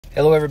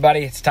Hello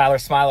everybody, it's Tyler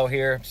Smilo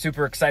here.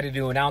 Super excited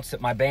to announce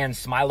that my band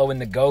Smilo and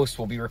the Ghost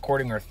will be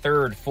recording our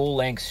third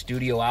full-length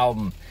studio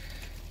album.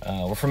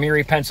 We're from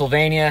Erie,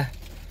 Pennsylvania.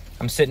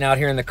 I'm sitting out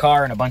here in the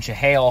car in a bunch of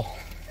hail.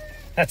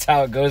 That's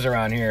how it goes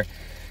around here.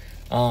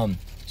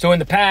 So in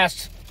the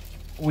past,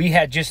 we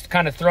had just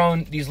kind of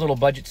thrown these little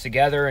budgets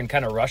together and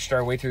kind of rushed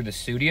our way through the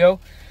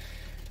studio.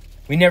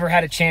 We never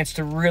had a chance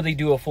to really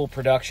do a full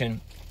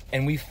production,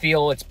 and we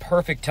feel it's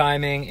perfect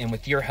timing, and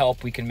with your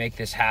help, we can make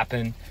this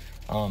happen.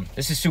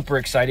 This is super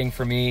exciting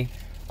for me.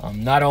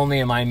 Not only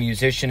am I a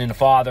musician and a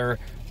father,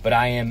 but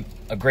I am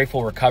a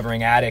grateful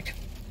recovering addict.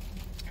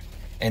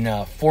 And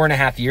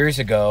 4.5 years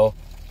ago,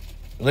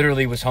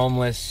 literally was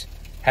homeless,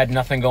 had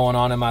nothing going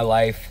on in my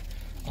life,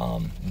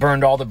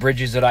 burned all the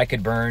bridges that I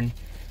could burn.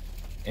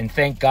 And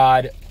thank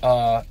God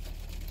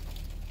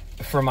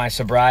for my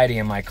sobriety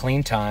and my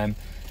clean time.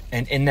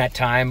 And in that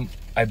time,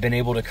 I've been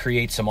able to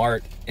create some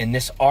art. And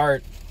this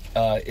art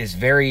is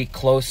very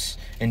close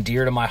and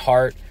dear to my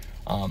heart.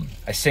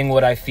 I sing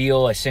what I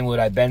feel. I sing what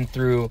I've been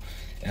through.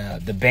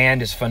 The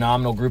band is a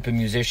phenomenal group of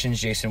musicians: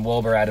 Jason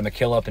Wilbur, Adam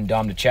McKillop, and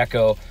Dom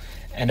DeCecco.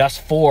 And us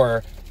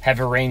four have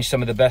arranged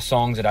some of the best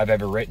songs that I've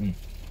ever written.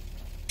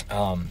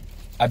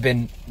 I've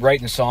been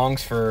writing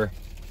songs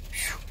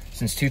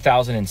since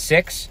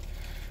 2006.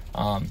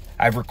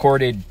 I've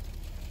recorded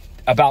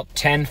about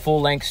 10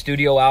 full-length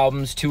studio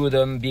albums, 2 of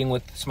them being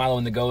with Smilo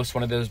and the Ghost,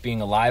 one of those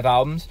being a live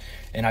albums.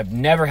 And I've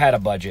never had a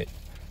budget.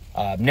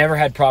 I've never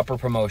had proper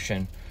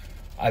promotion.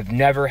 I've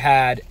never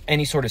had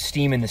any sort of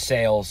steam in the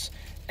sails,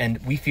 and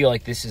we feel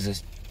like this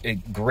is a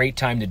great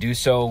time to do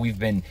so. We've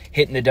been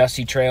hitting the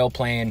dusty trail,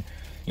 playing,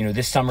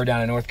 this summer down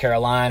in North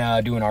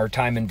Carolina, doing our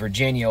time in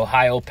Virginia,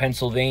 Ohio,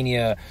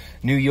 Pennsylvania,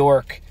 New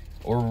York.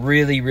 We're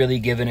really, really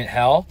giving it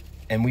hell,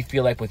 and we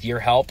feel like with your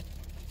help,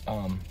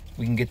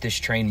 we can get this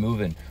train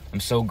moving.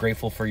 I'm so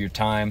grateful for your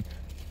time.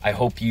 I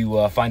hope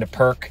you find a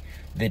perk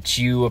that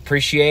you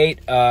appreciate,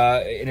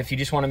 and if you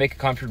just want to make a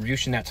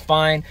contribution, that's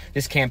fine.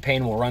 This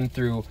campaign will run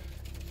through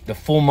the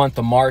full month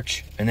of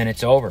March, and then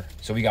it's over.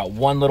 So we got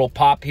one little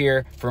pop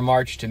here for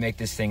March to make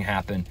this thing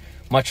happen.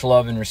 Much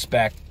love and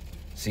respect.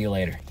 See you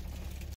later.